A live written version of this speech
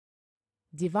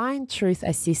Divine Truth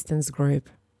Assistance Group.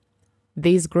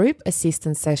 These group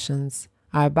assistance sessions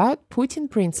are about putting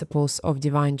principles of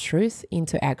divine truth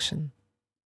into action.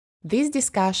 This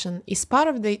discussion is part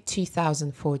of the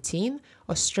 2014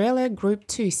 Australia Group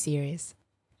 2 series.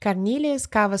 Cornelius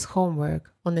covers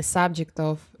homework on the subject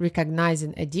of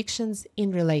recognizing addictions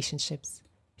in relationships,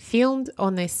 filmed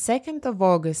on the 2nd of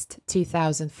August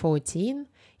 2014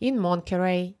 in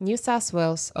Monkerai, New South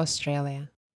Wales, Australia.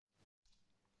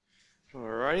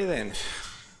 Alrighty then,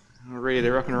 ready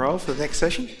to rock and roll for the next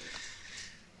session. What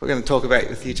we're going to talk about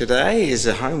with you today is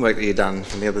the homework that you've done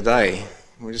from the other day.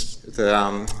 We're just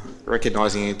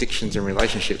recognising addictions in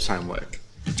relationships homework.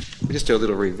 We just do a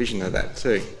little revision of that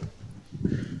too.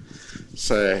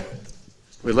 So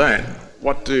we learned,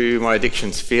 what do my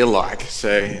addictions feel like?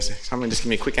 So someone just give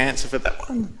me a quick answer for that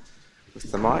one.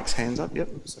 With the mics, hands up, yep.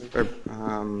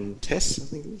 Tess, I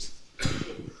think it is.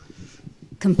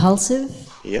 Compulsive?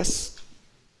 Yes.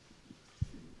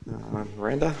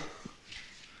 Miranda?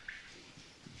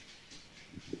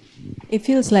 It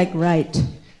feels like right.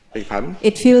 Beg your pardon?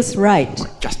 It feels right.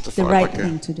 Like justified. The right like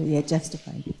thing to do, yeah,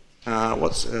 justified.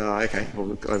 Okay,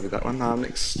 we'll go over that one.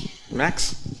 Next,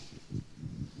 Max?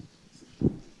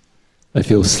 I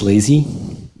feel sleazy.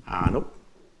 Nope.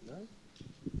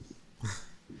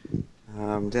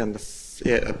 No. Down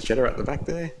Jetta at the back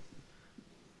there.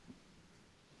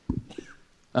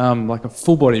 Like a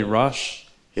full body rush.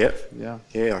 Yep. Yeah.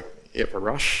 Yeah, a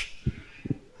rush.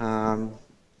 I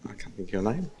can't think of your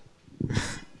name.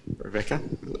 Rebecca?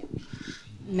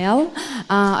 Mel,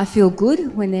 I feel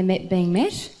good when they're being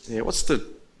met. Yeah, what's the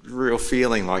real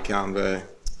feeling like? Feel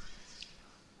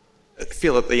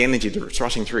that the energy that's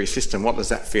rushing through your system, what does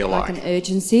that feel like? Like an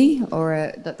urgency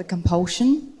or the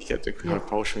compulsion. You get the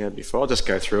compulsion we had before. I'll just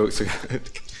go through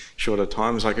it. Shorter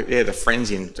times, like the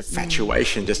frenzy and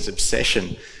infatuation, just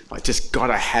obsession, like just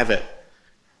gotta have it.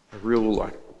 A real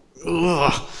like,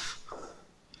 ugh.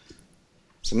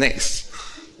 So next,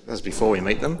 as before we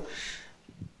meet them,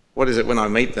 what is it when I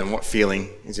meet them? What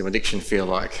feeling does your addiction feel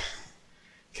like?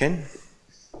 Ken?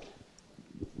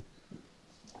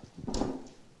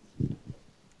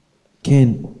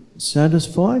 Ken,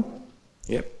 satisfied?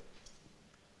 Yep.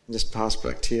 Just pass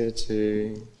back to you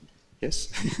to, yes?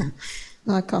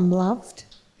 Like I'm loved?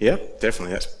 Yep,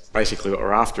 definitely. That's basically what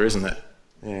we're after, isn't it?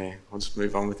 Yeah, I'll just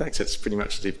move on with that because that's pretty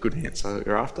much the good answer that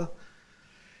you're after.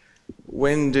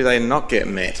 When do they not get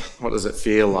met? What does it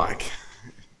feel like?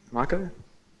 Marco?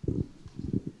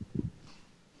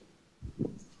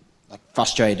 Like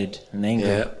frustrated and angry.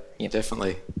 Yeah, yep.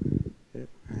 Definitely. Yep.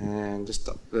 And just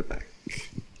up the back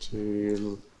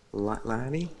to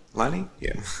Lani? Lani?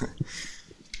 Yeah.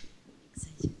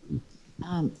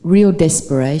 Real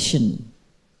desperation.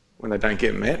 When they don't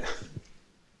get met?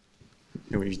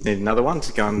 And we need another one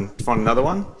to go and find another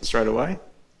one straight away?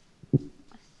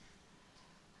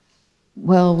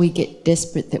 Well, we get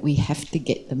desperate that we have to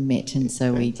get them met, and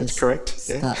so we just correct.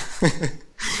 start.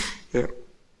 Yeah.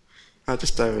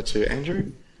 Just over to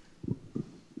Andrew.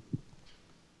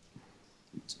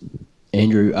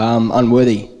 Andrew,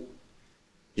 unworthy.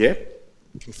 Yeah,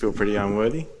 you can feel pretty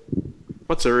unworthy.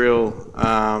 What's a real...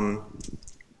 I'm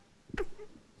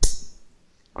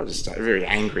just very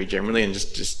angry generally, and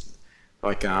just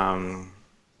like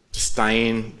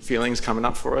disdain feelings coming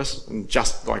up for us, and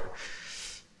just like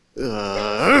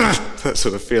that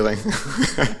sort of feeling.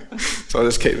 So I'll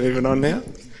just keep moving on now.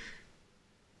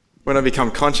 When I become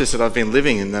conscious that I've been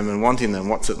living in them and wanting them,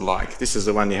 what's it like? This is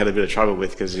the one you had a bit of trouble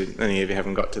with because any of you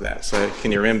haven't got to that. So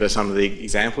can you remember some of the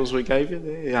examples we gave you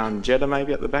there? Jetta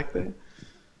maybe at the back there?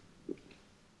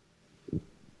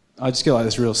 I just get like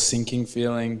this real sinking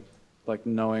feeling, like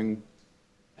knowing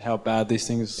how bad these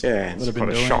things would have it's been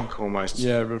quite doing. a shock almost.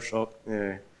 Yeah, real shock.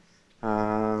 Yeah.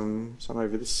 Some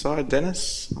over this side,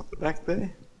 Dennis, up the back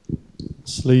there.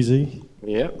 Sleazy.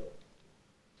 Yep.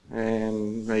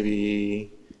 And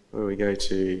maybe where we go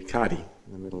to Cardi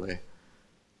in the middle there.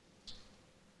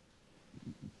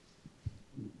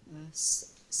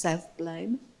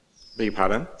 Self-blame. Beg your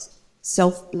pardon?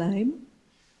 Self-blame.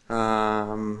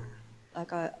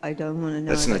 Like I don't want to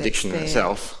know. That's an addiction in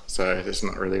itself, so it's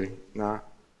not really, no.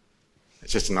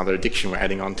 It's just another addiction we're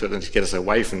adding on to it and to get us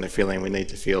away from the feeling we need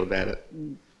to feel about it.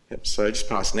 Yep, so just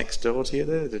pass next door to you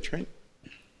there, the Trent.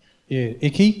 Yeah,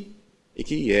 icky?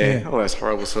 Icky, yeah. All those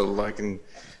horrible sort of like, and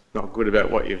not good about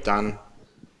what you've done,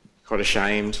 quite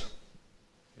ashamed.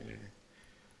 Yeah.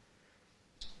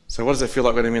 So what does it feel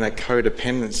like when I'm in a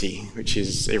codependency, which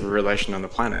is every relation on the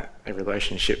planet, every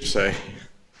relationship? So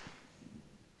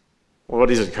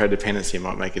what is a codependency? It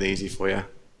might make it easy for you.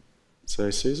 So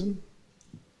Susan,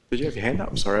 did you have your hand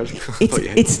up? Sorry, I thought you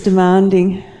had. It's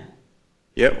demanding.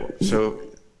 Yep. So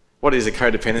what is a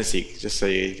codependency? Just so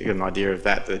you get an idea of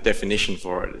that, the definition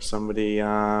for it. Somebody,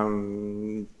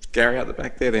 Gary out the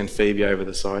back there, then Phoebe over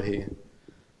the side here.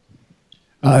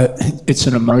 It's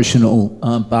an emotional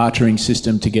bartering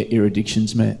system to get your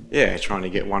addictions met. Yeah, trying to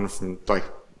get one from, like,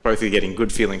 both of you getting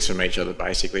good feelings from each other,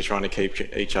 basically, trying to keep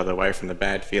each other away from the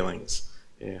bad feelings.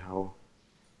 Yeah.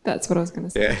 That's what I was going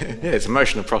to say. Yeah, it's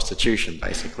emotional prostitution,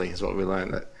 basically, is what we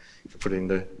learned, that if you put it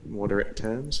into more direct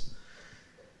terms.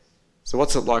 So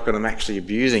what's it like when I'm actually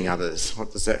abusing others?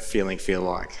 What does that feeling feel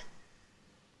like?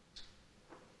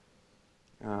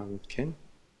 Ken?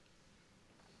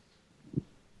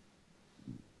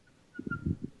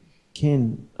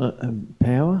 Ken,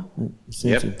 power?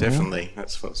 Yep, definitely.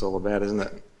 That's what it's all about, isn't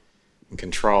it? And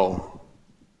control.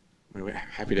 We're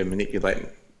happy to manipulate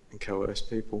and coerce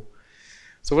people.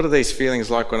 So what are these feelings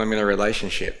like when I'm in a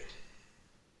relationship?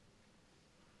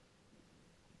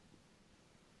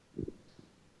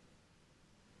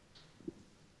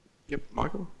 Yep,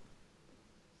 Michael?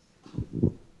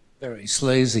 Very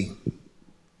sleazy.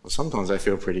 Well, sometimes they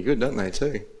feel pretty good, don't they,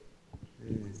 too?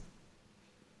 Yeah.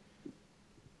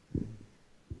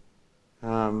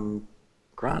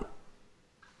 Grant?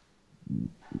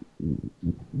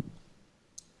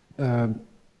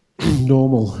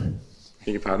 Normal.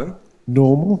 Beg your pardon?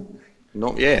 Normal?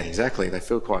 Yeah, exactly. They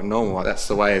feel quite normal. That's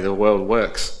the way the world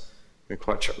works. We're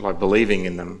quite like believing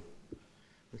in them.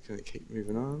 We're going to keep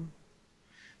moving on.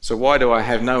 So why do I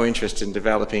have no interest in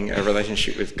developing a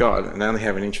relationship with God and only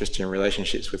have an interest in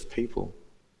relationships with people?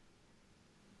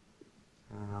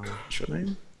 What's your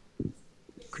name?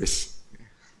 Chris.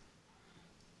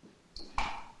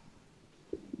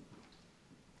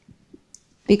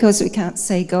 Because we can't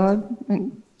see God,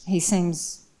 and he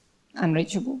seems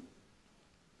unreachable.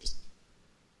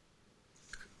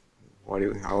 Why do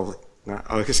you,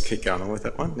 I'll just keep going on with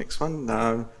that one. Next one.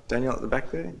 Daniel at the back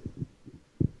there.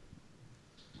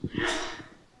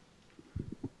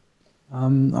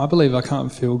 I believe I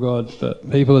can't feel God,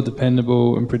 but people are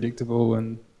dependable and predictable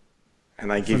and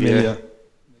they give familiar. you...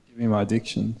 They give me my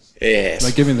addictions. Yes.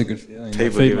 They give me the good feeling.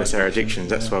 People give us our addictions.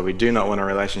 That's why we do not want a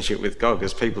relationship with God,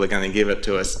 because people are going to give it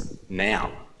to us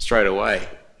now, straight away.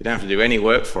 You don't have to do any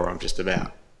work for them, just about.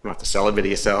 You might have to sell a bit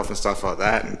of yourself and stuff like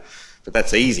that, but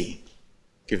that's easy.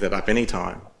 Give that up any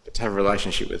time. But to have a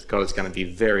relationship with God is going to be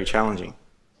very challenging.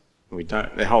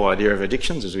 The whole idea of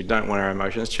addictions is we don't want our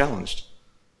emotions challenged.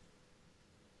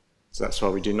 So that's why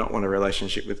we do not want a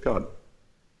relationship with God.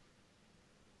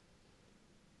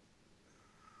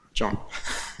 John.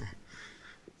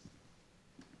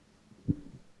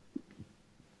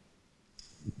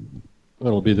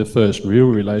 It'll be the first real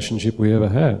relationship we ever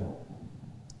had.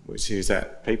 Which is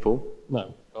that? People?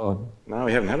 No, God. No,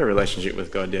 we haven't had a relationship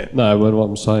with God yet. No, but what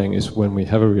I'm saying is when we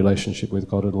have a relationship with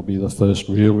God, it'll be the first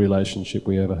real relationship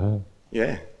we ever have.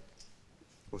 Yeah.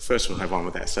 Well, first we'll have one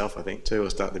with ourselves, I think, too.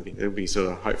 It'll be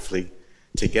sort of hopefully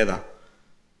together.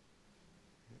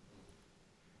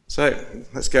 So,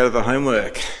 let's go to the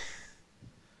homework.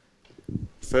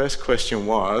 First question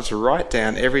was, write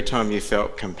down every time you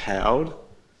felt compelled,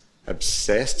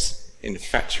 obsessed,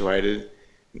 infatuated,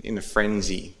 in a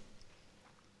frenzy.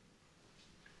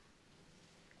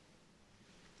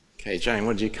 Okay, Jane,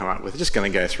 what did you come up with? Just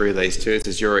going to go through these two. This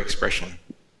is your expression.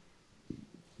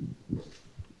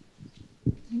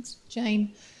 Thanks,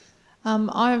 Jane.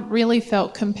 I really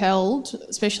felt compelled,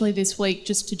 especially this week,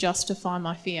 just to justify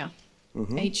my fear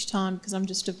each time, because I'm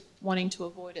just wanting to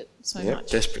avoid it so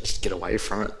much. Desperate just to get away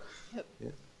from it. Yep.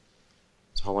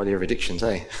 It's the whole idea of addictions,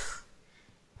 eh?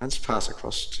 Let's pass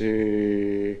across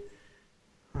to...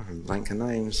 I'm blanking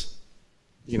names.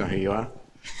 You know who you are.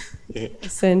 Yeah.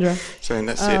 Sandra. So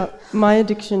that's it. My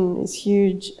addiction is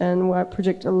huge, and I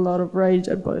project a lot of rage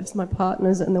at both my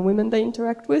partners and the women they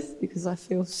interact with, because I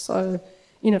feel so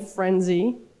in a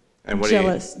frenzy, and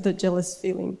the jealous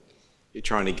feeling. You're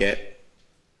trying to get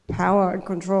power and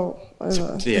control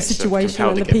over the so situation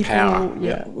and the people. Power.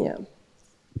 Yeah.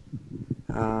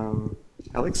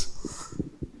 Alex?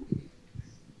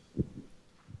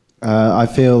 I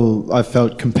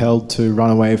felt compelled to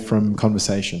run away from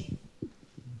conversation.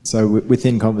 So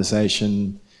within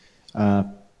conversation,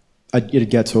 it'd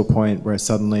get to a point where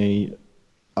suddenly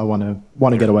I want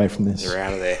to get away from this. You're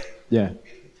out of there. Yeah.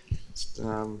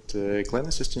 To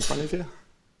Glennis, just in front of you.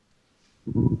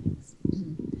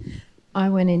 I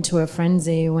went into a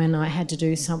frenzy when I had to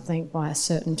do something by a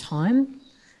certain time,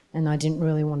 and I didn't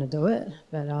really want to do it,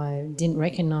 but I didn't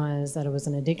recognise that it was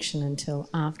an addiction until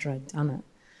after I'd done it.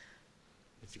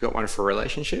 Have you got one for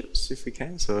relationships, if we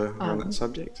can, so we're on that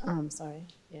subject? I'm sorry.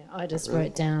 Yeah, I just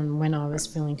wrote down when I was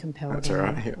feeling compelled. That's all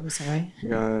right. I'm sorry.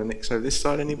 Next over this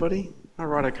side, anybody? Oh,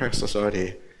 right across the side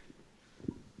here.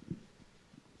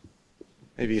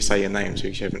 Maybe you say your name so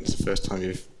you haven't, it's the first time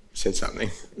you've said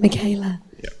something. Michaela.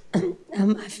 Yeah.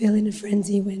 I feel in a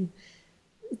frenzy when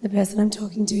the person I'm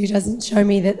talking to doesn't show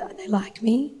me that they like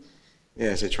me.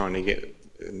 Yeah, so trying to get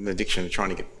an addiction of trying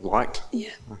to get liked. Yeah.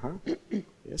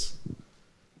 Yes.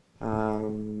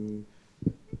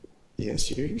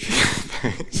 Yes, you.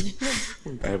 Thanks.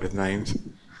 I'm bad with names.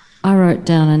 I wrote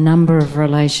down a number of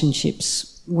relationships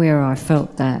where I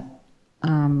felt that,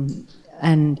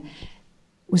 and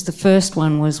was the first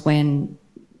one was when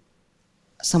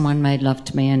someone made love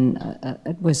to me, and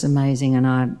it was amazing, and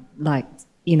I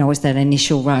it was that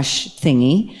initial rush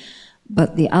thingy.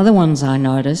 But the other ones I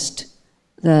noticed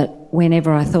that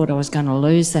whenever I thought I was going to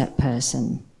lose that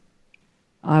person,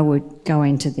 I would go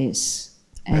into this.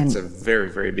 And That's a very,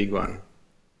 very big one.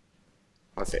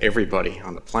 Like for everybody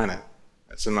on the planet.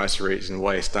 That's the most reason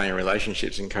why you stay in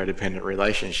relationships and codependent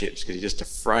relationships, because you're just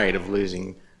afraid of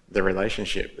losing the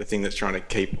relationship, the thing that's trying to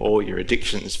keep all your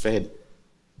addictions fed.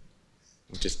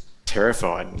 You're just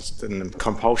terrified, and the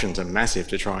compulsions are massive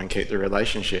to try and keep the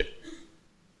relationship.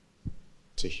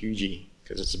 It's a hugie,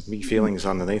 because it's big feelings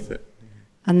underneath it.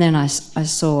 And then I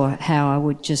saw how I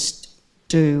would just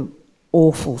do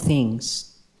awful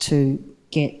things to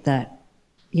get that,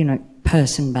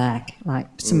 person back, like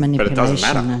some manipulation. But it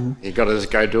doesn't matter. You've got to just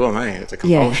go do them, eh? It's a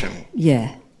compulsion.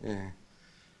 Yeah.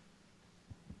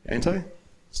 Anto?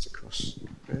 Just across.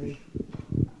 Ready?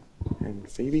 And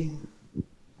Phoebe?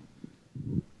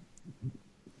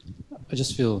 I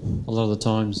just feel a lot of the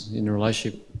times in a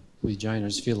relationship with Jane, I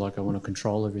just feel like I want to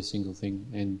control every single thing.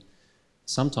 And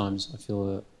sometimes I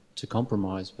feel to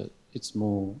compromise, but it's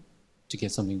more to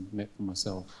get something met for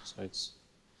myself. So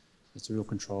it's a real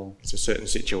control. Is there certain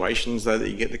situations, though, that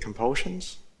you get the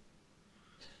compulsions?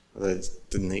 Or there's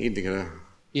the need to go...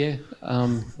 Yeah,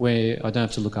 where I don't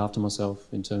have to look after myself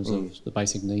in terms of the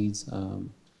basic needs.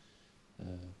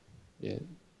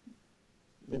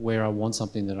 Where I want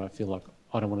something that I feel like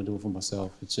I don't want to do it for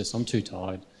myself. It's just I'm too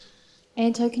tired.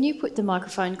 Anto, can you put the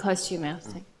microphone close to your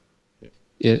mouth?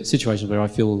 Yeah, situations where I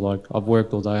feel like I've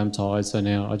worked all day, I'm tired, so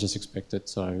now I just expect it.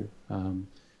 So, and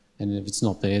if it's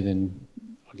not there, then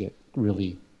I get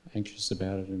really anxious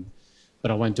about it.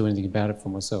 But I won't do anything about it for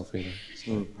myself either.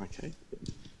 So. Okay.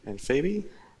 And Phoebe?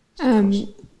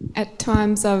 At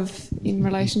times in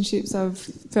relationships, I've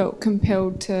felt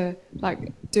compelled to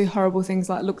do horrible things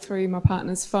like look through my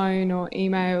partner's phone or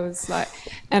emails,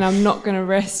 and I'm not going to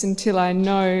rest until I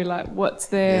know what's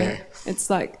there. Yeah. It's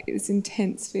this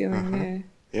intense feeling there.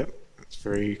 Yep, that's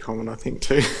very common, I think,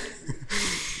 too.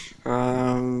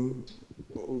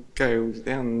 We'll go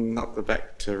down up the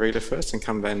back to Rita first and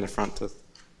come back in the front to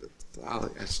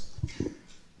Alex.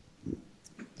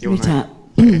 Rita,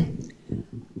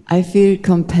 I feel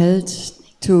compelled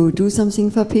to do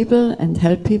something for people and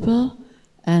help people,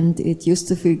 and it used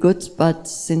to feel good, but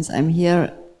since I'm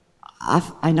here, I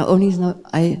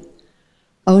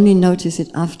only notice it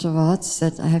afterwards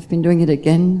that I have been doing it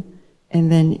again,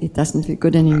 and then it doesn't feel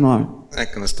good anymore. I'm not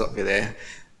going to stop you there.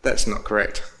 That's not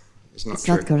correct. It's not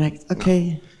true. Not correct.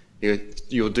 Okay. No.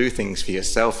 You'll do things for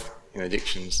yourself in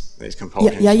addictions. These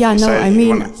compulsions. No, I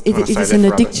mean it is an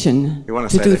addiction. You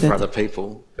want to say that for other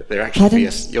people, but they're actually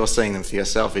you're seeing them for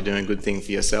yourself. You're doing a good thing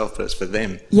for yourself, but it's for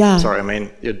them. Yeah. Sorry, I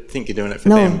mean you think you're doing it for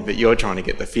them, but you're trying to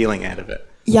get the feeling out of it.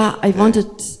 Yeah,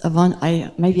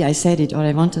 maybe I said it, or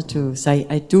I wanted to say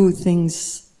I do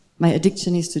things. My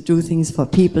addiction is to do things for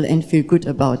people and feel good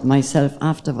about myself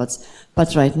afterwards.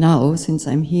 But right now, since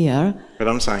I'm here... But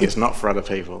I'm saying it's not for other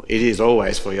people. It is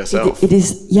always for yourself. It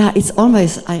is, it's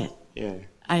always... And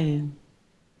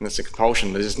it's a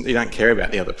compulsion. You don't care about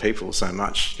the other people so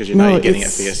much because you know you're getting it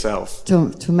for yourself.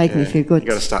 To make me feel good. You've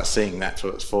got to start seeing that's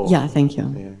what it's for. Yeah, thank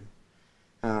you.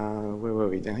 Where were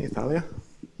we? Down here, Thalia?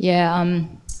 Yeah, I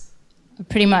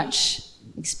pretty much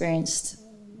experienced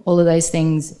all of those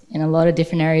things in a lot of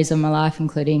different areas of my life,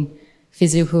 including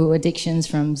physical addictions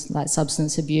from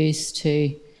substance abuse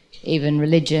to even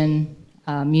religion,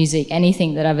 music,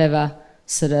 anything that I've ever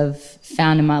sort of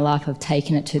found in my life, I've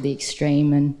taken it to the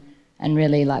extreme and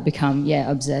really become,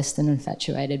 obsessed and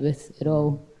infatuated with it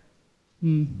all.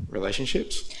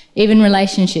 Relationships? Even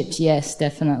relationships, yes,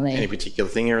 definitely. Any particular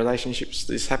thing in relationships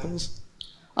this happens?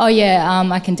 Oh yeah,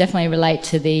 I can definitely relate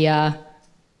to the,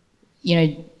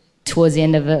 towards the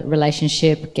end of a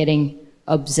relationship, getting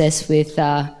obsessed with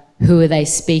who are they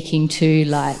speaking to,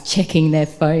 checking their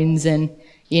phones and,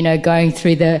 going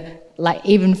through the,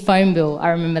 even phone bill. I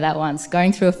remember that once,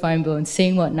 going through a phone bill and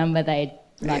seeing what number they'd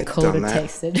called or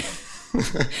texted.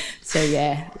 So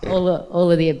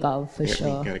all of the above for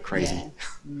sure. You go crazy.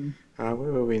 Where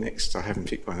were we next? I haven't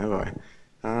picked one, have I?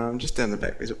 Just down the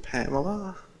back, is it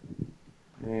Pamela?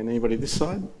 And anybody this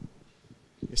side?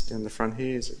 Just down the front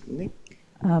here, is it Nick?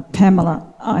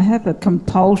 Pamela, I have a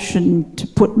compulsion to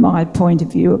put my point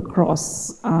of view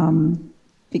across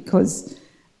because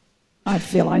I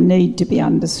feel I need to be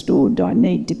understood, I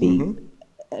need to be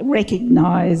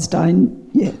recognised.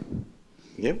 Yep,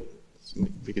 it's a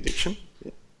big addiction.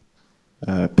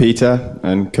 Yeah. Peter,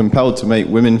 and compelled to make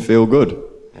women feel good.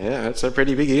 Yeah, that's a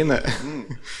pretty biggie, isn't it? I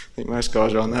think most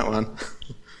guys are on that one.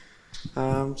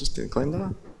 Just in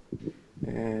Glenda.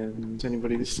 And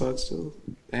anybody this side still?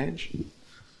 Ange?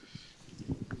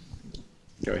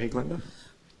 Go ahead, Glenda.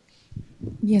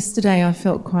 Yesterday I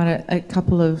felt quite a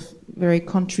couple of very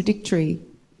contradictory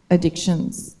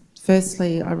addictions.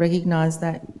 Firstly, I recognise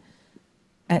that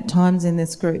at times in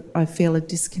this group I feel a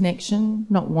disconnection,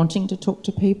 not wanting to talk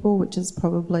to people, which is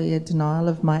probably a denial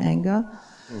of my anger.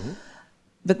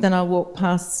 But then I walked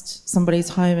past somebody's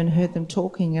home and heard them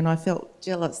talking and I felt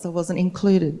jealous I wasn't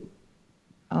included.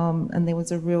 And there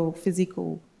was a real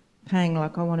physical pang,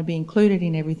 like I want to be included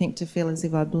in everything, to feel as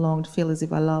if I belonged, feel as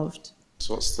if I loved.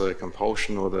 So what's the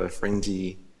compulsion or the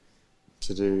frenzy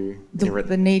to do?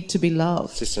 The need to be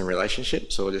loved. Just in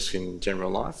relationships or just in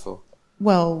general life? Or?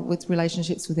 Well, with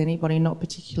relationships with anybody, not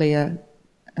particularly a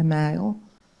male.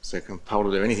 So compelled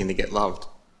to do anything to get loved.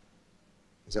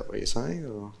 Is that what you're saying?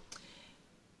 Or?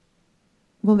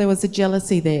 Well, there was a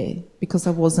jealousy there because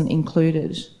I wasn't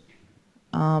included.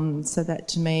 So that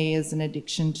to me is an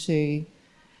addiction to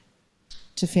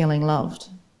feeling loved.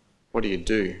 What do you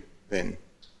do then?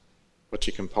 What's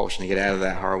your compulsion to get out of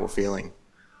that horrible feeling?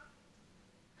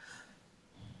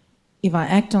 If I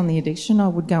act on the addiction, I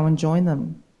would go and join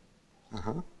them.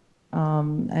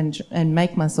 And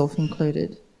make myself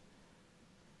included.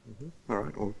 All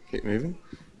right, we'll keep moving.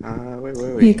 Where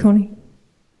were we? Yeah, Connie.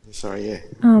 Sorry, yeah.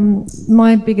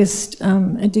 My biggest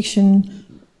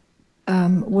addiction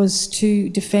was to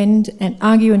defend and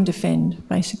argue and defend,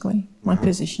 basically, my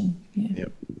position. Yeah.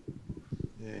 Yep.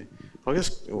 Yeah.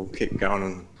 We'll keep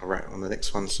going on the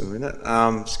next one in a minute.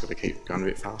 Just got to keep going a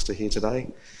bit faster here today.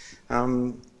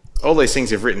 All these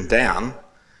things you've written down,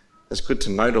 it's good to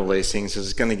note all these things because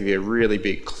it's going to give you a really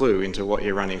big clue into what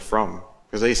you're running from.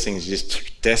 Because these things are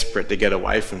just desperate to get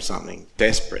away from something.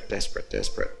 Desperate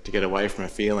to get away from a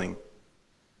feeling.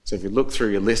 So if you look through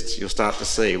your lists, you'll start to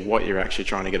see what you're actually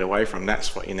trying to get away from.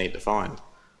 That's what you need to find.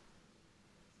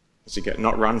 So you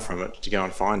not run from it, to go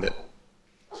and find it.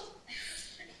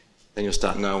 Then you'll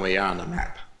start knowing where you are on the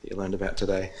map that you learned about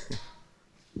today.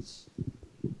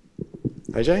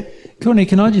 AJ? Connie,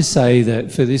 can I just say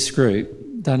that for this group,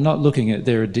 they're not looking at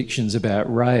their addictions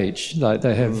about rage. Like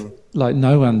they have, like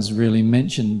no one's really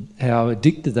mentioned how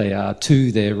addicted they are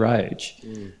to their rage,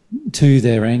 to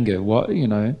their anger.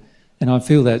 And I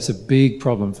feel that's a big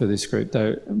problem for this group.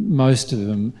 Though most of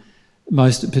them,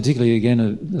 particularly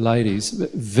again the ladies,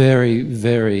 very,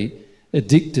 very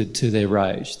addicted to their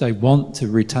rage. They want to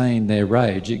retain their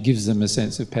rage. It gives them a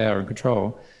sense of power and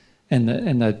control, and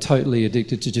they're totally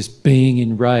addicted to just being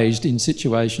enraged in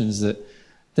situations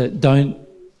that don't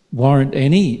warrant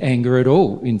any anger at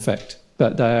all, in fact,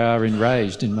 but they are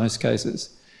enraged in most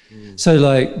cases. So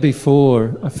like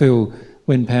before, I feel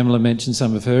when Pamela mentioned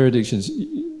some of her addictions,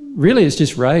 really it's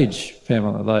just rage,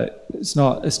 Pamela. Like it's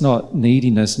not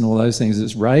neediness and all those things,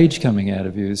 it's rage coming out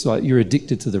of you. It's like you're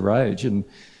addicted to the rage, and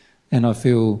I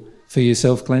feel for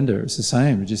yourself, Glenda, it's the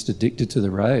same, you're just addicted to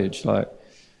the rage.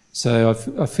 So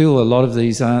I feel a lot of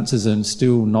these answers are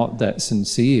still not that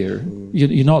sincere.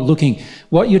 You're not looking...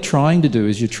 What you're trying to do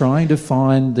is you're trying to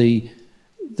find the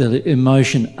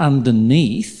emotion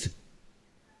underneath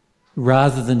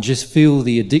rather than just feel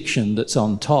the addiction that's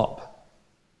on top.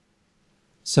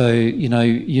 So,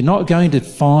 you're not going to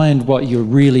find what you're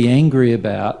really angry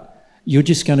about. You're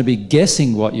just going to be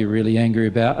guessing what you're really angry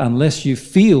about unless you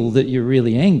feel that you're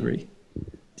really angry.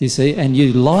 Do you see? And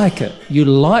you like it. You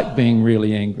like being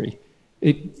really angry.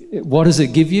 What does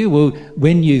it give you? Well,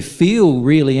 when you feel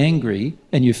really angry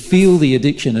and you feel the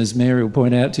addiction, as Mary will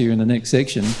point out to you in the next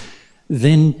section,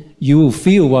 then you will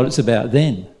feel what it's about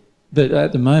then. But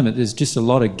at the moment, there's just a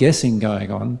lot of guessing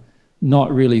going on,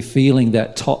 not really feeling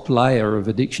that top layer of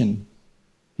addiction.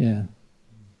 Yeah.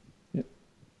 Yep.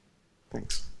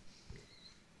 Thanks.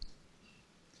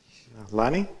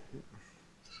 Lani?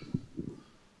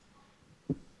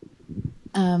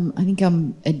 I think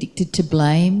I'm addicted to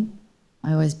blame.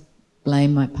 I always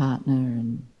blame my partner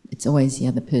and it's always the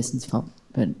other person's fault,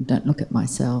 but don't look at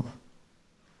myself.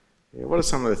 Yeah, what are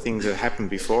some of the things that happened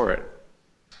before it?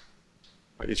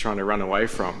 What you're trying to run away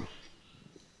from?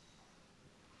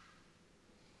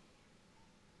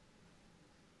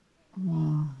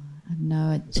 Oh, I have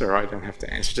No, it's all right. You don't have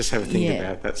to answer. Just have a think Yeah.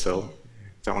 about it. That's all.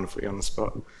 Don't want to put you on the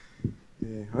spot.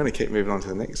 Yeah, I'm going to keep moving on to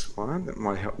the next one. That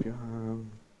might help you.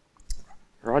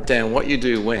 Write down what you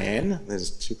do when.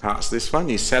 There's two parts to this one.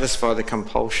 You satisfy the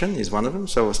compulsion is one of them.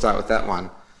 So we'll start with that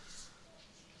one.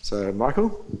 So,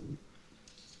 Michael?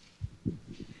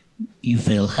 You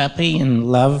feel happy and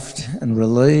loved and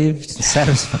relieved and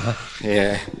satisfied.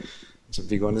 Yeah, it's a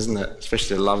big one, isn't it?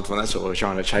 Especially the loved one. That's what we're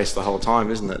trying to chase the whole time,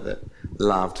 isn't it? That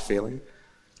loved feeling.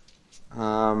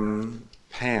 Pam,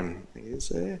 is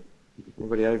there?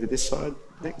 Anybody over this side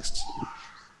next?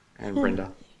 And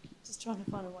Brenda. Just trying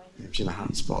to find a way. She's in a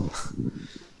hard spot.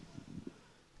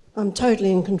 I'm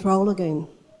totally in control again.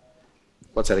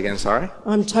 What's that again, sorry?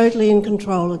 I'm totally in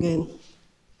control again.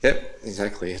 Yep,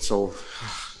 exactly. It's all,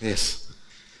 yes.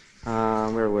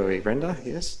 Where were we? Brenda,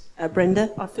 yes? Brenda,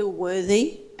 I feel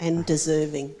worthy and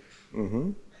deserving.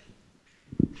 Mm-hmm.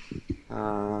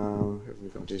 Who have we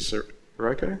got to do?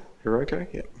 Hiroko? Hiroko,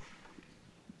 yep.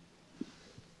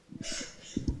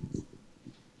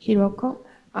 Hiroko,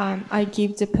 I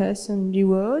give the person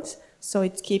rewards, so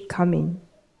it keep coming.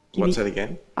 What's that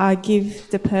again? I give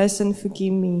the person who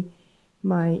give me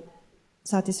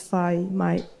satisfy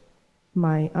my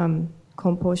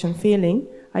compulsion feeling.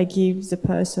 I give the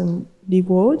person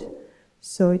reward,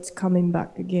 so it's coming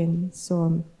back again. So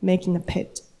I'm making a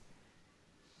pet.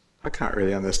 I can't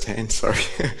really understand, sorry.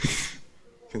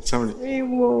 Can somebody...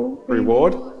 Reward.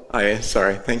 Reward? Oh yeah,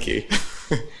 sorry, thank you.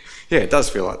 Yeah, it does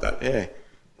feel like that, yeah.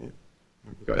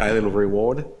 We've got a little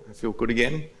reward. I feel good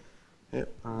again. Yep.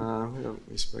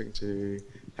 We've spoken to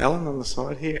Alan on the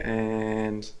side here,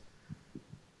 and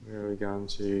where are we going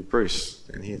to? Bruce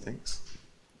down here, thanks.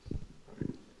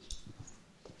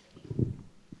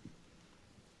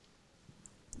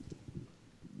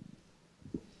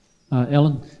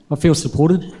 Alan, I feel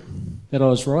supported that I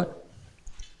was right.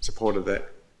 Supported that?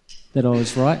 That I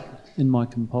was right in my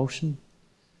compulsion.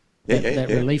 That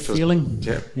relief feeling.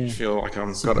 Yeah, Yeah. feel like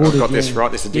I've Supported, got this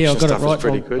right. This addiction I've got stuff it right. is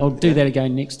pretty I'll, good. I'll do that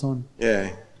again next time. Yeah,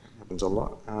 happens a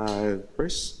lot.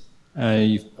 Bruce?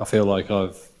 I feel like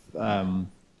I've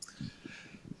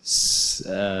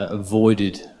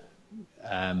avoided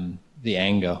the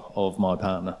anger of my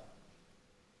partner.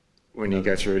 When you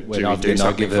go through, when do I you do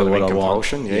something give her for what the I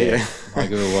compulsion? want. Yeah. I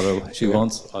give her what she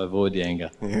wants. I avoid the anger.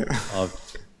 Yeah. I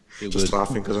feel Just good.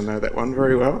 laughing because I know that one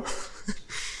very well.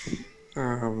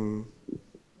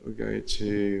 We go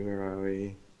to, where are we?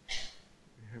 We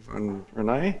have one,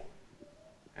 Renee,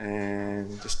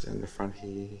 and just in the front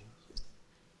here.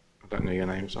 I don't know your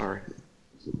name, sorry.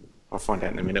 I'll find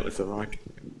out in a minute with the mic.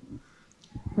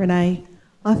 Renee,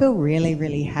 I feel really,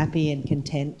 really happy and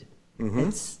content. Mm-hmm.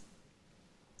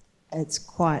 It's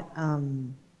quite.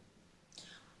 I'm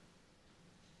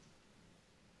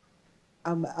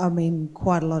in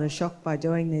quite a lot of shock by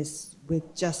doing this,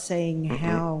 with just seeing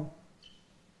how.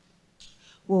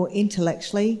 Well,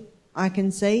 intellectually, I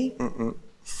can see.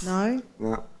 No.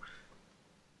 No.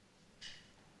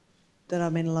 That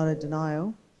I'm in a lot of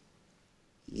denial.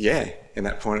 Yeah, in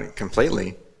that point,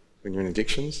 completely, when you're in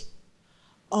addictions.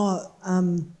 Oh,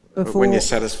 But before. when you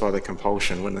satisfy the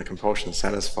compulsion, when the compulsion is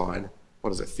satisfied,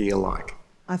 what does it feel like?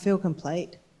 I feel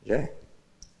complete. Yeah,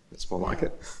 it's more like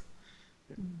it.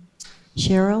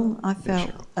 Cheryl, I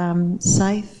felt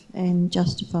safe and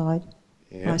justified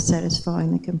Yeah. by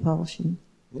satisfying the compulsion.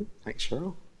 Yeah, thanks,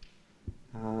 Cheryl.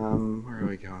 Where are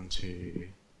we going to?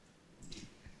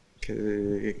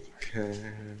 Kadira.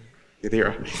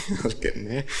 I was getting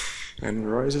there. And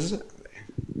Rose, is it?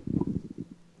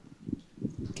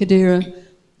 Kadira,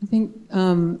 I think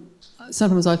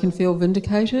sometimes I can feel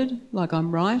vindicated, like I'm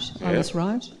right, I Yeah. was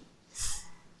right.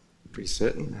 Pretty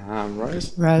certain.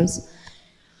 Rose? Rose,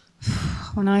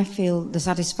 when I feel the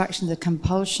satisfaction, the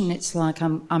compulsion, it's like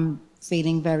I'm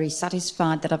feeling very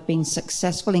satisfied that I've been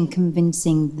successful in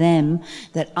convincing them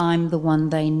that I'm the one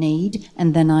they need,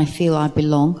 and then I feel I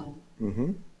belong.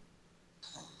 Mm-hmm.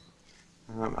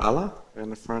 Ala, in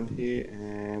the front here,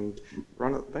 and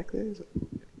Ron at the back there, is it?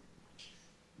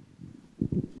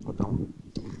 Or Dom?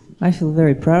 I feel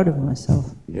very proud of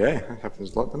myself. Yeah, that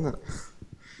happens a lot, doesn't it?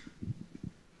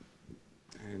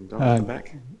 And Don at the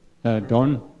back.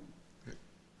 Don.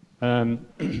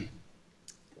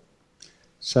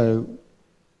 So,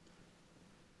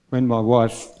 when my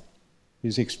wife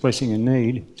is expressing a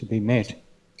need to be met,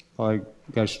 I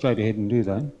go straight ahead and do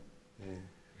that. Yeah.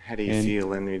 How do you feel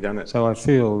when you've done it? So I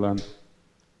feel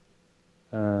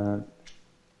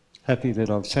happy that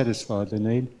I've satisfied the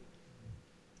need,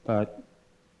 but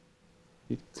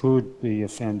it could be a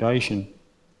foundation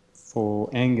for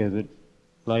anger that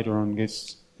later on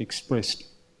gets expressed.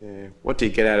 Yeah. What do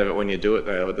you get out of it when you do it,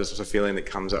 though? There's a feeling that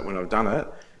comes up when I've done it,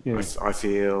 Yeah. I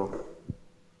feel.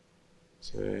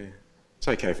 So it's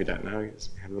okay if you don't know.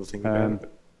 Just have a little think about it.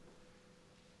 But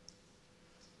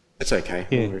it's okay.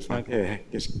 Yeah, We'll be fine. Yeah,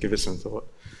 just give it some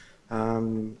thought.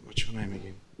 What's your name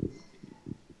again?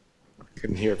 I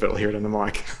couldn't hear it, but I'll hear it on the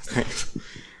mic. Thanks.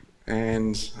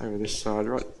 And over this side,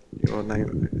 right? Your name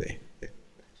over there.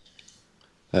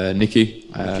 Nikki,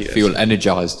 Nikki, feel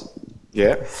energised.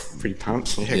 Yeah, pretty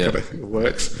pumped. Yeah, Yeah. it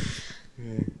works.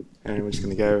 Yeah. And we're just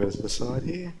going to go over to the side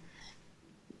here.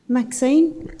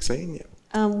 Maxine? Maxine, yeah.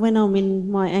 When I'm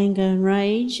in my anger and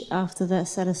rage, after that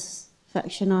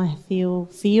satisfaction, I feel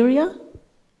fear.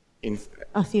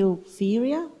 I feel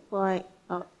fear, like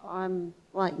I'm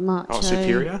like macho. Oh,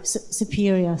 superior?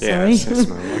 Superior, Yeah, sorry. that's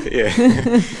more like it, yeah.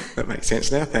 That makes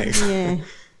sense now, thanks. Yeah.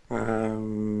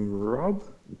 Rob,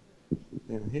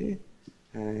 down here,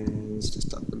 and it's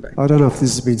just up the back. I don't know if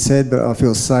this has been said, but I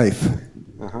feel safe.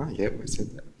 Yeah, we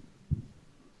said that.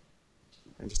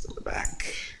 And just at the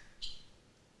back.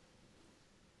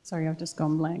 Sorry, I've just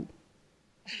gone blank.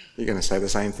 You're going to say the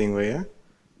same thing, were you?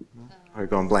 I've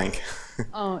gone blank.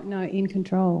 Oh, no, in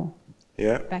control.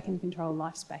 Yeah. Back in control.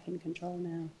 Life's back in control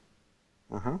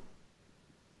now.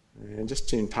 And just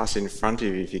to pass in front of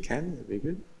you if you can, that'd be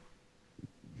good.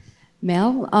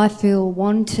 Mel, I feel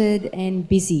wanted and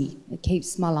busy. It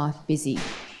keeps my life busy.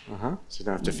 So you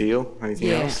don't have to feel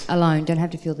anything else. Alone. Don't have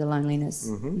to feel the loneliness.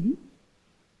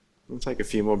 We'll take a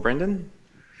few more, Brendan.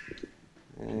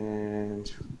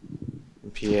 And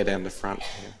Pierre down the front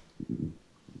here.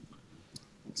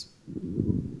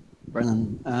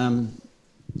 Brennan,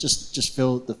 just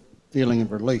feel the feeling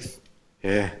of relief.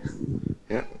 Yeah.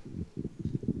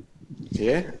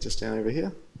 Yeah, just down over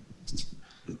here.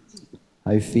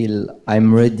 I feel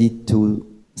I'm ready to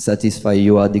satisfy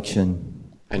your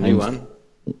addiction. A new one?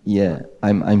 Yeah,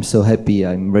 I'm so happy.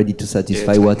 I'm ready to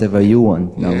satisfy Yeah, whatever you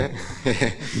want now. Yeah.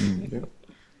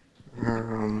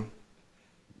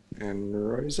 And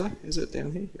Rosa, is it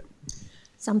down here? Yeah.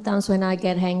 Sometimes when I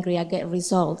get angry, I get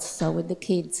results. So with the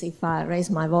kids, if I raise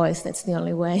my voice, that's the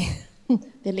only way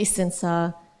they listen.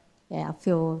 So, yeah, I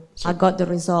feel I got the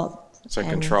result. So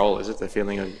control, is it the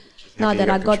feeling of... No, that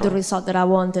I got the control? result that I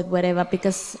wanted, whatever,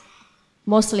 because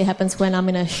mostly happens when I'm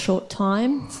in a short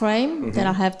time frame that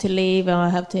I have to leave or I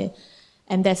have to...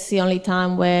 And that's the only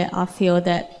time where I feel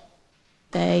that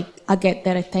I get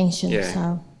their attention. Yeah.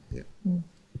 So.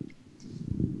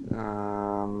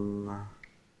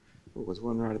 There's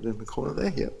one right in the corner there,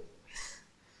 yep.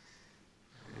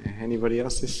 Anybody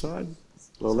else this side?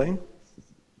 Lorleen?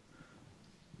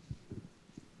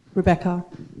 Rebecca,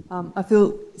 I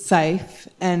feel safe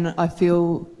and I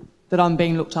feel that I'm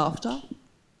being looked after.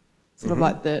 Sort of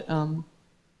like the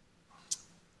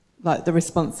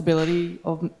responsibility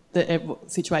of the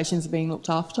situations are being looked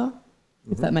after,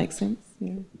 if that makes sense.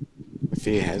 Yeah.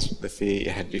 The fear you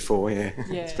had before, yeah.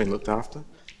 It's been looked after.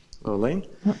 Lorleen?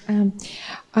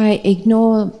 I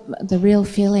ignore the real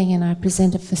feeling and I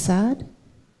present a facade.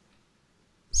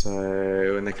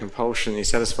 So when the compulsion, you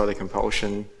satisfy the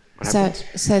compulsion, what happens?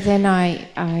 So then I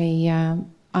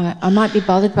might be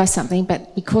bothered by something,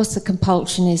 but because the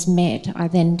compulsion is met, I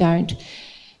then don't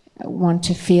want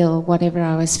to feel whatever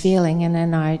I was feeling, and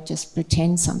then I just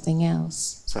pretend something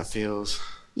else. So it feels...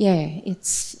 Yeah,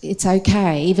 it's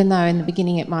okay, even though in the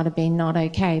beginning it might have been not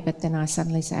okay, but then I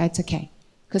suddenly say, it's okay,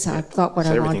 because I've got what I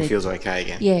wanted. So everything feels okay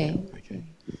again? Yeah. Okay.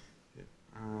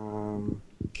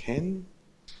 Ken?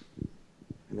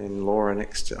 And then Laura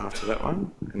next after that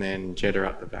one, and then Jetta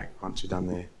up the back once you're done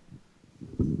there.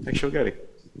 Actually, we'll go to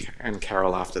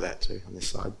Carol after that too, on this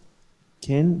side.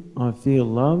 Ken, I feel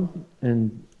loved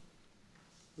and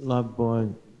loved by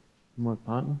my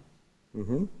partner.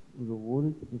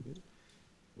 Rewarded.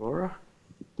 Laura?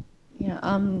 Yeah,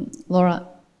 Laura,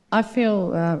 I feel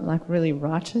like really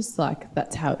righteous, like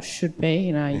that's how it should be.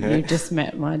 You know, you just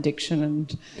met my addiction,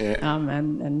 and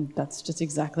and that's just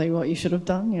exactly what you should have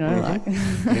done. You know, like.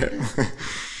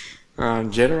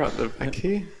 Jetta up the back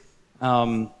here.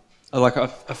 I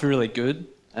feel really good,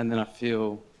 and then I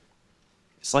feel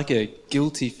it's like a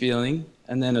guilty feeling,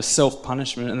 and then a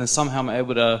self-punishment, and then somehow I'm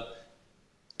able to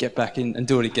get back in and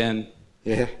do it again.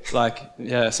 Yeah.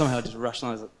 Somehow I just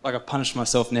rationalise it. Like I punish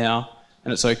myself now,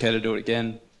 and it's okay to do it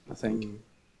again, I think.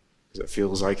 Because it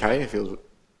feels okay? It feels...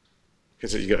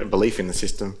 Because you've got a belief in the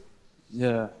system.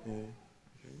 Yeah. Okay.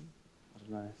 I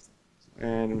don't know.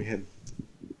 And we had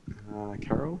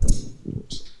Carol.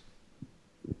 Oops.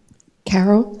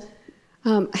 Carol,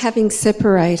 having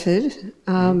separated,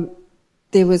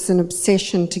 there was an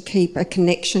obsession to keep a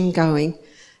connection going,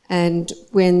 and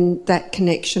when that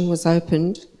connection was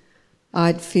opened,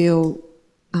 I'd feel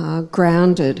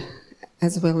grounded,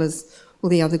 as well as all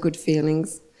the other good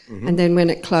feelings. And then when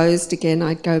it closed again,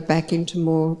 I'd go back into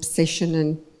more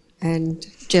obsession and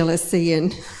jealousy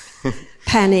and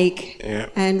panic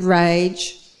and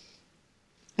rage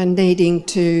and needing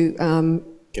to...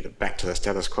 get it back to the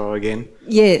status quo again.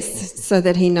 Yes, so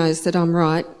that he knows that I'm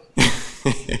right.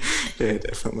 Yeah,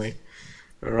 definitely.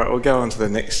 All right, we'll go on to the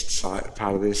next part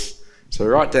of this. So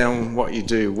write down what you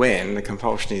do when the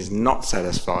compulsion is not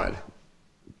satisfied.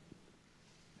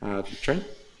 Trent?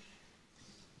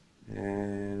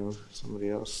 And somebody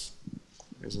else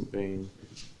hasn't been...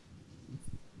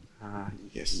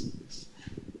 yes.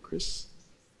 Chris?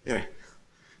 Yeah.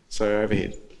 So over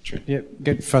here, Trent. Yep,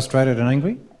 get frustrated and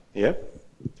angry. Yep,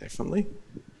 definitely.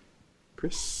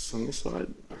 Chris, on this side.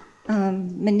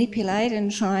 Manipulate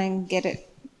and try and get it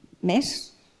met.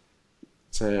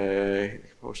 So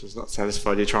compulsion's not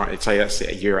satisfied. You try. Say that's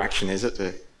your action, is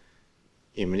it?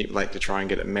 You manipulate to try and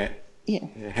get it met. Yeah.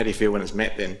 How do you feel when it's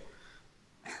met then?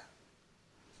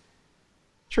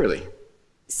 Truly.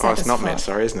 Satisfied. Oh, it's not met.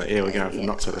 Sorry, isn't it? Yeah, we're going for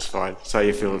not satisfied. So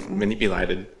you feel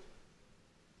manipulated.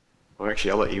 Well,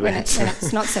 actually, I'll let you answer. When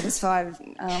it's not satisfied,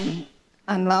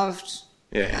 unloved,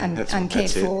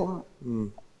 uncared for.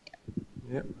 Mm.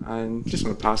 Yep. And just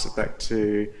want to pass it back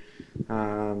to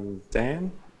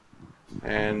Dan,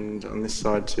 and on this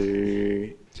side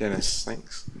to Dennis.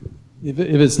 Thanks. If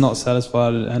it's not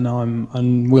satisfied and I'm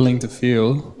unwilling to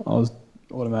feel, I'll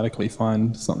automatically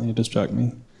find something to distract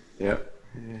me. Yep.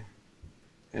 Yeah.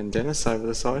 And Dennis over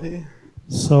the side here.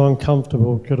 So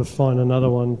uncomfortable, got to find another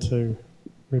one to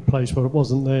replace what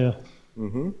wasn't there.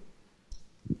 Mm-hmm.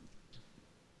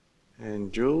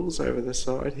 And Jules over the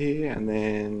side here, and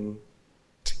then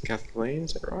to Kathleen,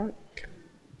 is that right?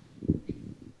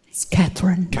 It's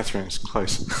Catherine. Catherine's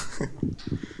close.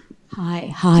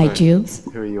 Hi, So, Jules.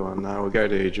 Who are you on? We'll go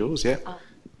to Jules, yeah.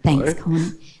 Thanks,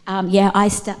 Hello. Connie.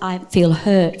 I feel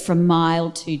hurt from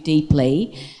mild to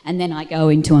deeply, and then I go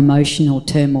into emotional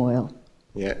turmoil.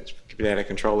 Yeah, it's a bit out of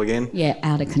control again. Yeah,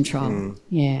 out of control.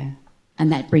 Yeah,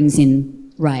 and that brings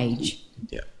in rage.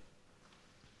 Yeah.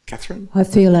 Catherine? I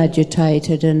feel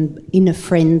agitated and in a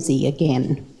frenzy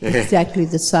again. Yeah. Exactly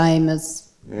the same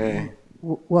as Yeah.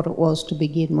 what it was to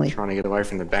begin with. Trying to get away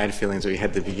from the bad feelings we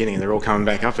had at the beginning, and they're all coming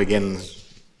back up again.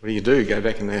 What do? Go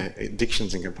back into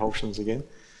addictions and compulsions again?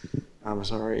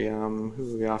 Sorry, who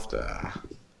are we after?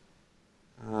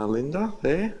 Linda,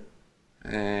 there.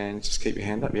 And just keep your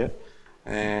hand up, yeah.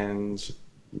 And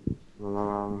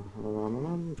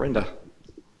Brenda.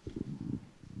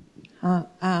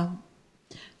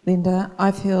 Linda,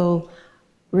 I feel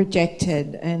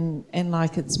rejected and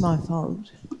like it's my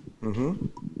fault.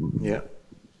 Mm-hmm. Yeah.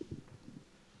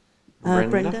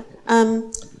 Brenda?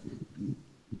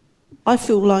 I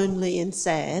feel lonely and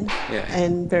sad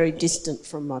and very distant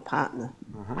from my partner.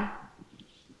 Uh-huh.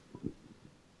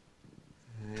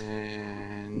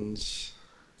 And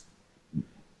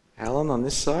Alan on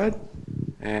this side,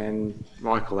 and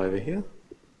Michael over here.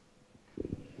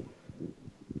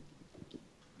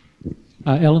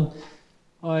 Ellen,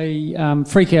 I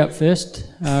freak out first,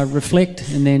 reflect,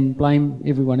 and then blame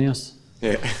everyone else.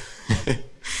 Yeah.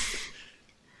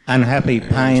 Unhappy,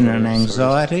 pain and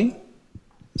anxiety.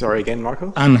 Sorry again,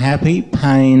 Michael. Unhappy,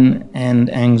 pain and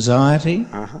anxiety.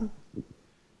 Uh-huh.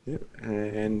 Yep.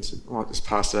 And I might just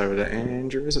pass it over to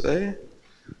Andrew, is it there?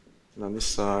 And on this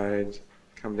side,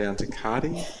 come down to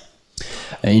Cardi.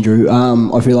 Andrew,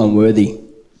 I feel unworthy.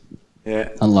 Yeah.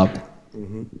 Unloved.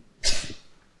 Mm-hmm.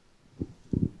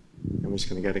 I'm just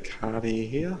going to go to Cardi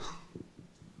here.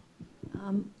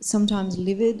 Sometimes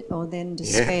livid or then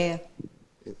despair.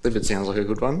 Yeah. Livid sounds like a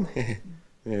good one.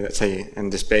 Yeah, that's how you,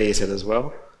 and despair you said as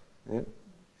well. Yeah.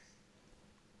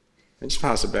 And just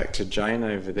pass it back to Jane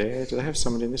over there. Do they have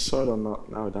someone in this side or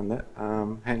not? No, I've done that.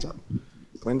 Hands up.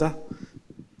 Glenda?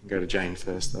 Go to Jane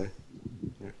first though.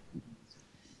 Yeah.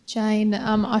 Jane,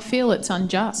 I feel it's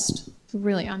unjust. I feel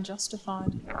really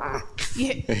unjustified.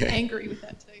 Yeah, angry with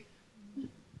that too.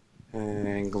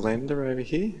 And Glenda over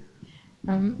here.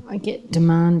 I get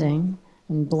demanding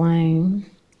and blame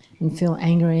and feel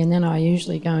angry, and then I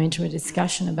usually go into a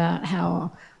discussion about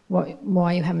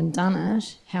why you haven't done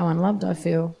it, how unloved I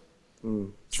feel.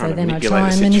 Trying to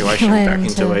manipulate the situation back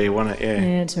into where you want it, yeah.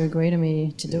 Yeah, to agree to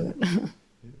me to do it.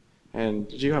 And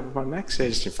did you have one, Max? Yeah,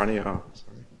 just in front of you. Oh,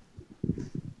 sorry.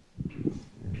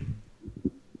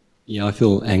 Yeah, I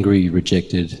feel angry,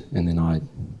 rejected, and then I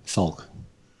sulk.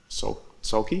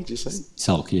 Sulky, did you say?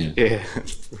 Sulk, yeah. Yeah,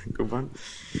 that's a good one.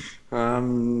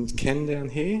 Ken down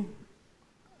here.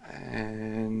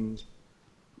 And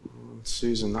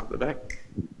Susan up the back.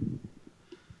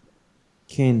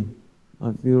 Ken,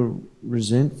 I feel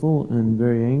resentful and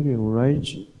very angry or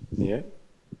rage. Yeah.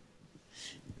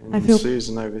 And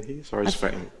Susan over here. Sorry, just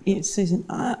waiting. Yes, Susan.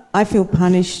 I feel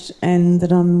punished and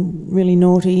that I'm really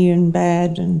naughty and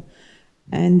bad, and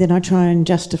then I try and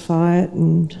justify it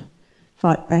and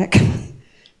fight back.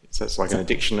 So it's like an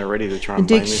addiction already to try and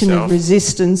blame yourself. Addiction of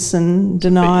resistance and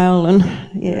denial and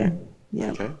yeah.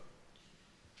 Okay.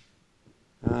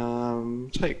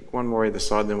 Take one more either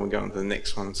side, then we'll go on to the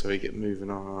next one so we get moving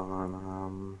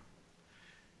on.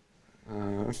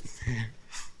 Can't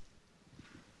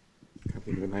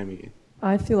think of a name again.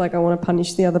 I feel like I want to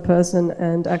punish the other person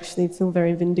and actually feel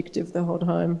very vindictive the whole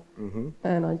time.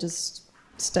 And I just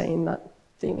stay in that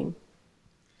feeling.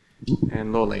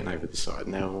 And Lorleen over the side.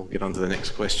 Now we'll get on to the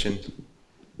next question.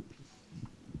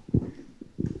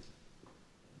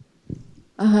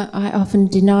 I often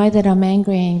deny that I'm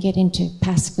angry and get into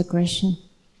passive aggression.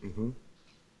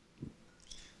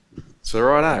 So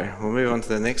righto, we'll move on to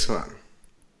the next one.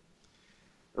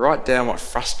 Write down what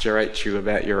frustrates you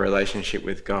about your relationship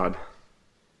with God.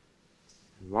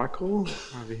 Michael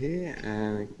over here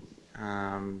and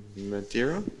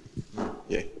Madeira.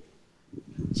 Yeah.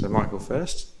 So Michael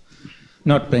first.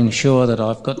 Not being sure that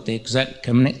I've got the exact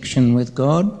connection with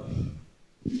God.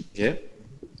 Yeah.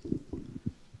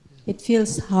 It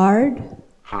feels hard.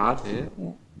 Hard, yeah.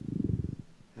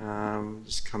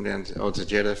 Just come down to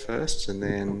Jetta first, and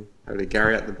then over to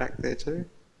Gary at the back there too.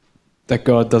 That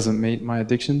God doesn't meet my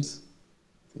addictions.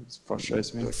 It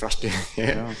frustrates me. Frustrating,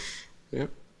 yeah. Yep.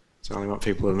 So I only want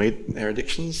people to meet their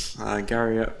addictions.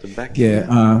 Gary up the back.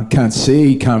 Yeah, can't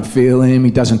see, can't feel him.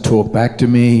 He doesn't talk back to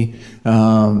me.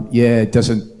 Very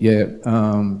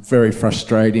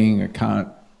frustrating. I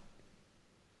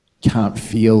can't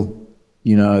feel,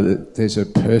 that there's a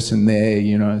person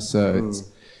there, so it's,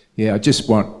 I just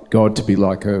want God to be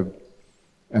like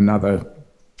another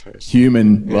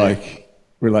human,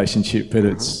 relationship, but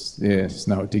it's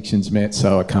no addictions met,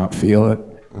 so I can't feel it.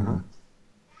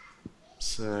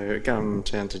 So come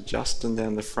down to Justin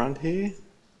down the front here,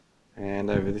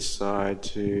 and over this side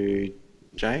to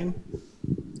Jane.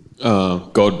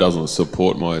 God doesn't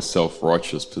support my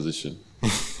self-righteous position.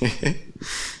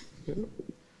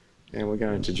 And we're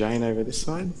going to Jane over this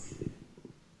side. And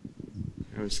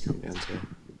we'll just come down to...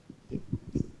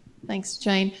 Thanks,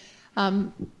 Jane.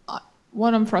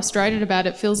 What I'm frustrated about,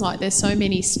 it feels like there's so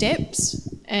many steps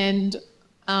and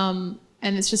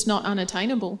it's just not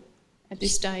unattainable at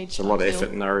this stage. It's a lot of effort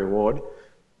and no reward.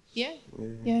 Yeah.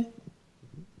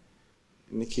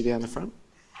 Nikki down the front.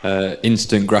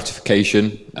 Instant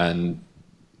gratification and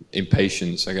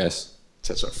impatience, I guess.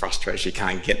 So that's what frustrates you.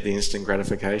 Can't get the instant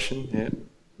gratification. Yeah.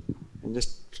 And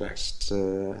just back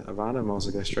to Ivana, might as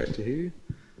well go straight to you.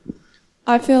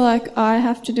 I feel like I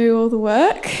have to do all the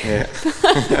work. Yeah.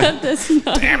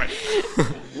 Damn it.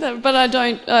 No, but I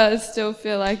don't. Still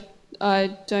feel like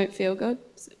I don't feel good.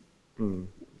 So.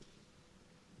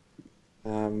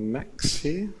 Max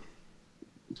here.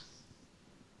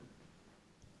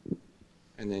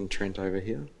 And then Trent over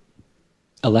here.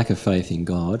 A lack of faith in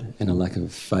God and a lack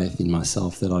of faith in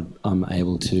myself that I'm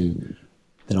able to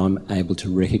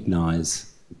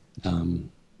recognise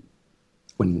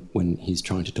when He's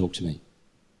trying to talk to me.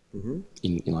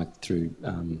 In like through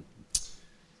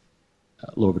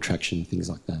law of attraction, things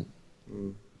like that.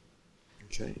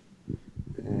 Okay.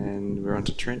 And we're on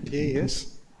to Trent here,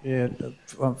 yes? Yeah,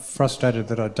 I'm frustrated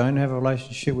that I don't have a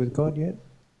relationship with God yet.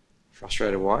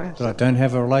 Frustrated why? That I don't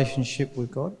have a relationship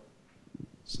with God.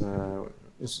 So,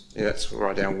 let's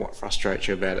write down what frustrates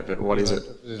you about it, but what is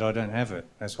it? That I don't have it.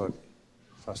 That's what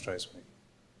frustrates me.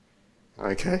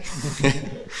 Okay.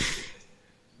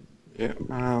 Yeah.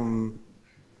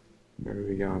 Where are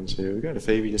we going to? We go to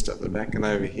Phoebe just up the back and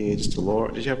over here just to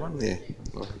Laura. Did you have one there?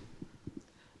 Laura.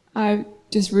 I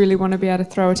just really want to be able to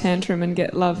throw a tantrum and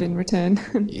get love in return.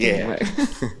 Yeah.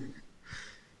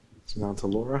 So on to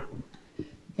Laura.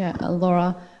 Yeah,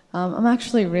 Laura, I'm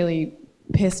actually really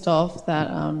pissed off that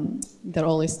that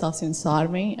all this stuff's inside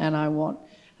of me, and I want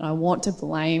to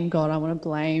blame God. I want to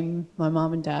blame my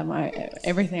mum and dad,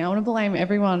 everything. I want to blame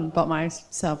everyone but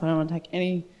myself. I don't want to take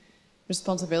any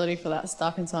responsibility for that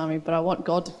stuff inside me, but I want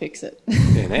God to fix it.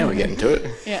 Yeah, now we're getting to it.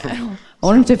 Yeah, I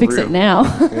want him to fix it now.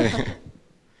 Yeah.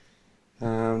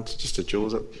 Just to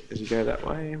Jules up as you go that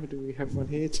way. Do we have one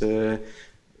here to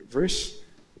Bruce,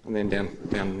 and then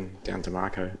down to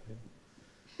Marco.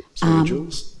 So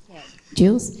Jules.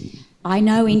 Jules, I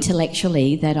know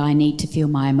intellectually that I need to feel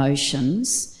my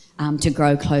emotions to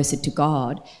grow closer to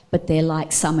God, but they're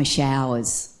like summer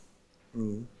showers.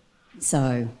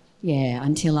 So, yeah,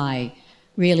 until I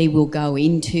really will go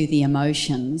into the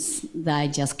emotions, they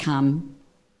just come,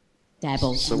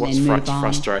 dabble, so and what's then move on.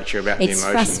 frustrates you about the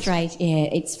emotions?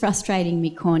 It's frustrating me,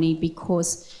 Corny,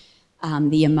 because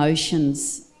the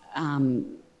emotions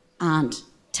aren't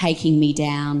taking me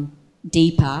down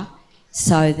deeper,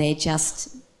 so they're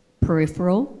just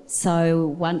peripheral. So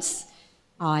once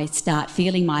I start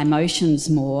feeling my emotions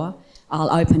more,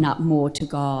 I'll open up more to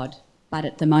God. But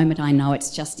at the moment I know it's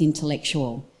just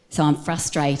intellectual. So I'm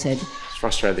frustrated. It's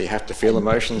frustrated that you have to feel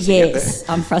emotions to get there. Yes,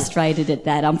 I'm frustrated at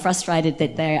that. I'm frustrated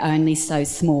that they're only so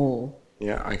small.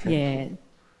 Yeah, okay.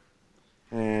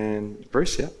 Yeah. And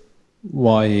Bruce, yeah?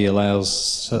 Why he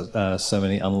allows so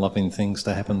many unloving things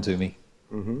to happen to me.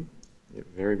 Mm-hmm. Yeah,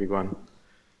 very big one.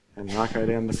 And Marco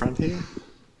down the front here?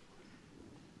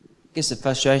 I guess the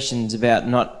frustration's about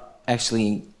not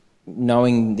actually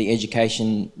knowing the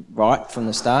education right from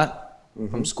the start,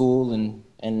 from school, and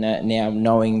now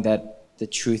knowing that the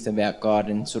truth about God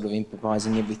and sort of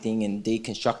improvising everything and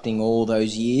deconstructing all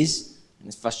those years, and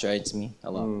it frustrates me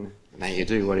a lot. Now you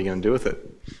do, what are you going to do with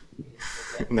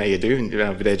it? Now you do, you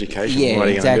have a bit of education, Yeah, what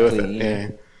are you exactly, going to do with it?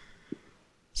 Yeah.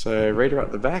 So Rita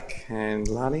at the back, and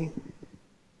Lani.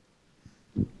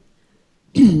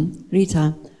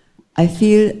 Rita, I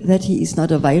feel that he is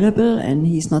not available and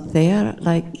he's not there,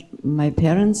 like my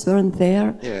parents weren't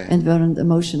there and weren't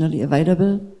emotionally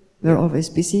available. We're always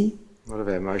busy. A lot of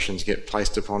our emotions get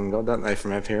placed upon God, don't they,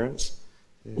 from our parents?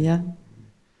 Yeah.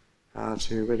 Where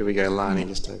do we go, Lani?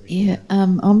 Just over Yeah,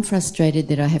 I'm frustrated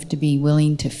that I have to be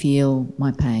willing to feel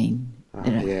my pain.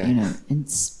 Yeah. You know, and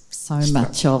so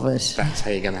much of it. That's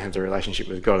how you're going to have the relationship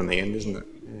with God in the end, isn't it?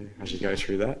 Yeah, as you go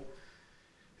through that.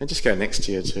 And just go next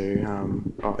to you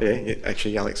to,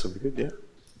 actually Alex will be good, yeah.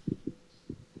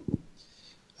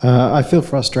 I feel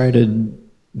frustrated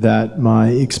that my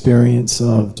experience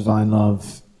of divine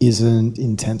love isn't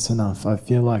intense enough. I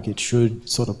feel like it should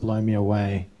sort of blow me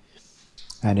away,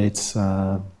 and it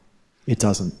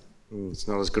doesn't. It's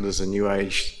not as good as the New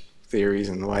Age theories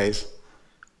and ways.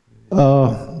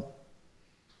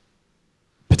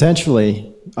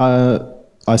 Potentially.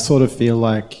 I sort of feel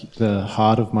like the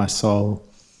heart of my soul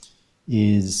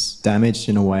is damaged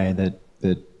in a way that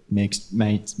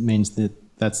means that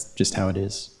that's just how it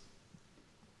is.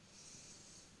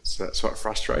 So that's what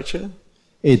frustrates you?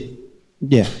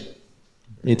 Yeah,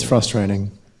 it's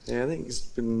frustrating. Yeah, I think there's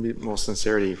been a bit more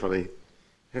sincerity. You probably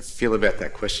have to feel about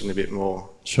that question a bit more.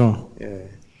 Sure. Yeah.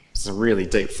 Some really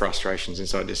deep frustrations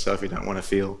inside yourself you don't want to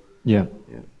feel. Yeah.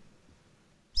 Yeah.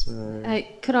 So,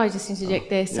 could I just interject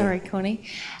there? Sorry, Corny.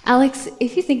 Alex,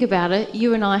 if you think about it,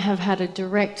 you and I have had a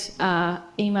direct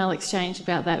email exchange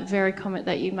about that very comment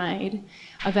that you made,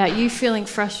 about you feeling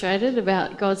frustrated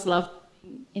about God's love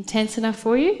intense enough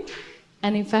for you.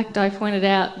 And in fact, I pointed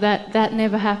out that that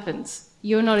never happens.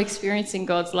 You're not experiencing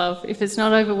God's love. If it's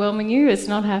not overwhelming you, it's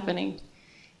not happening.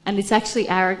 And it's actually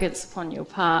arrogance upon your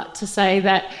part to say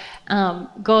that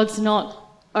God's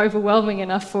not overwhelming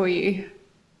enough for you.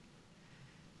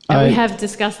 And we have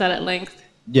discussed that at length.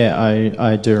 Yeah,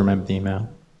 I do remember the email.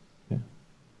 Yeah.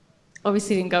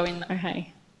 Obviously didn't go in though,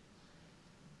 hey?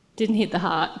 Didn't hit the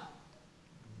heart.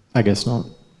 I guess not.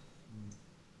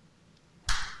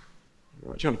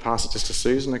 Right, do you want to pass it just to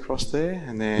Susan across there,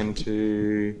 and then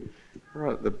to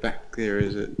right at the back there,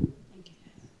 is it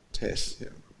Tess? Yeah.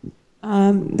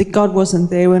 That God wasn't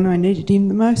there when I needed him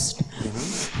the most.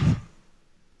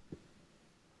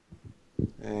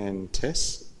 And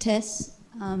Tess? Tess,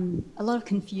 a lot of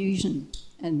confusion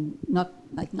and not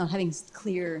having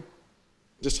clear...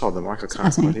 Just hold the mic, I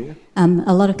can't quite hear.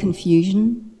 A lot of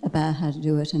confusion about how to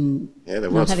do it, and yeah, the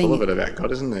world's full of it about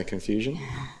God, isn't there? Confusion.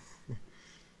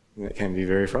 And that can be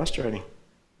very frustrating.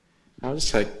 I'll just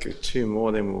take two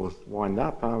more, then we'll wind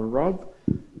up. Rob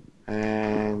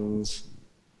and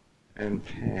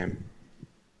Pam.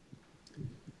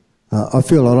 I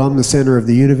feel like I'm the centre of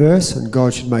the universe and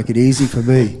God should make it easy for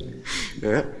me.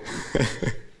 Yeah.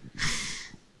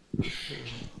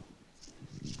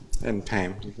 And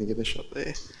Pam, you can give a shot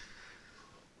there.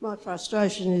 My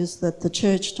frustration is that the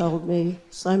church told me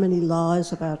so many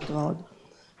lies about God.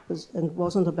 And it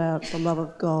wasn't about the love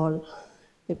of God,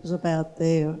 it was about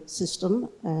their system,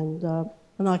 and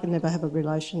I can never have a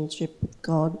relationship with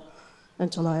God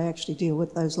until I actually deal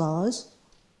with those lies.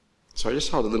 Sorry,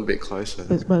 just hold a little bit closer.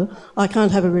 Well, I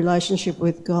can't have a relationship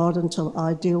with God until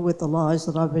I deal with the lies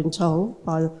that I've been told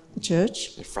by the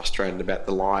church. You're frustrated about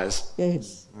the lies?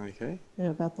 Yes. Okay. Yeah,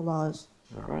 about the lies.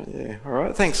 All right, yeah. All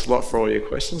right, thanks a lot for all your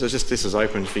questions. It's just this is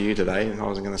open for you today, and I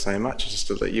wasn't going to say much, just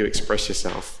to let you express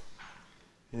yourself.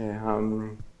 Yeah, I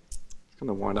was going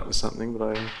to wind up with something,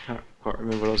 but I can't quite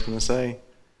remember what I was going to say.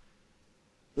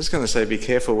 I'm just going to say be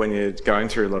careful when you're going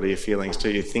through a lot of your feelings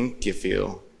too. You think you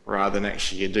feel, rather than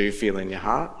actually you do feel in your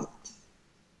heart.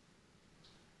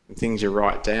 And things you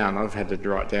write down, I've had to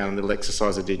write down a little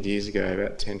exercise I did years ago,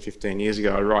 about 10, 15 years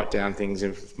ago. I write down things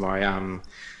in my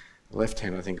left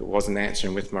hand, I think it wasn't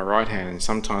answering with my right hand, and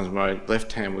sometimes my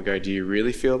left hand would go, do you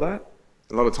really feel that?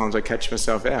 A lot of times I catch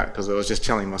myself out because I was just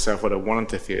telling myself what I wanted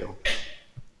to feel.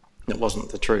 It wasn't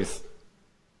the truth.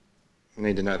 You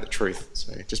need to know the truth,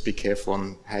 so just be careful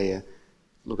on how you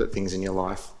look at things in your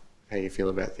life, how you feel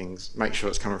about things. Make sure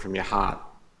it's coming from your heart.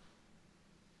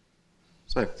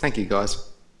 So, thank you guys.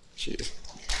 Cheers.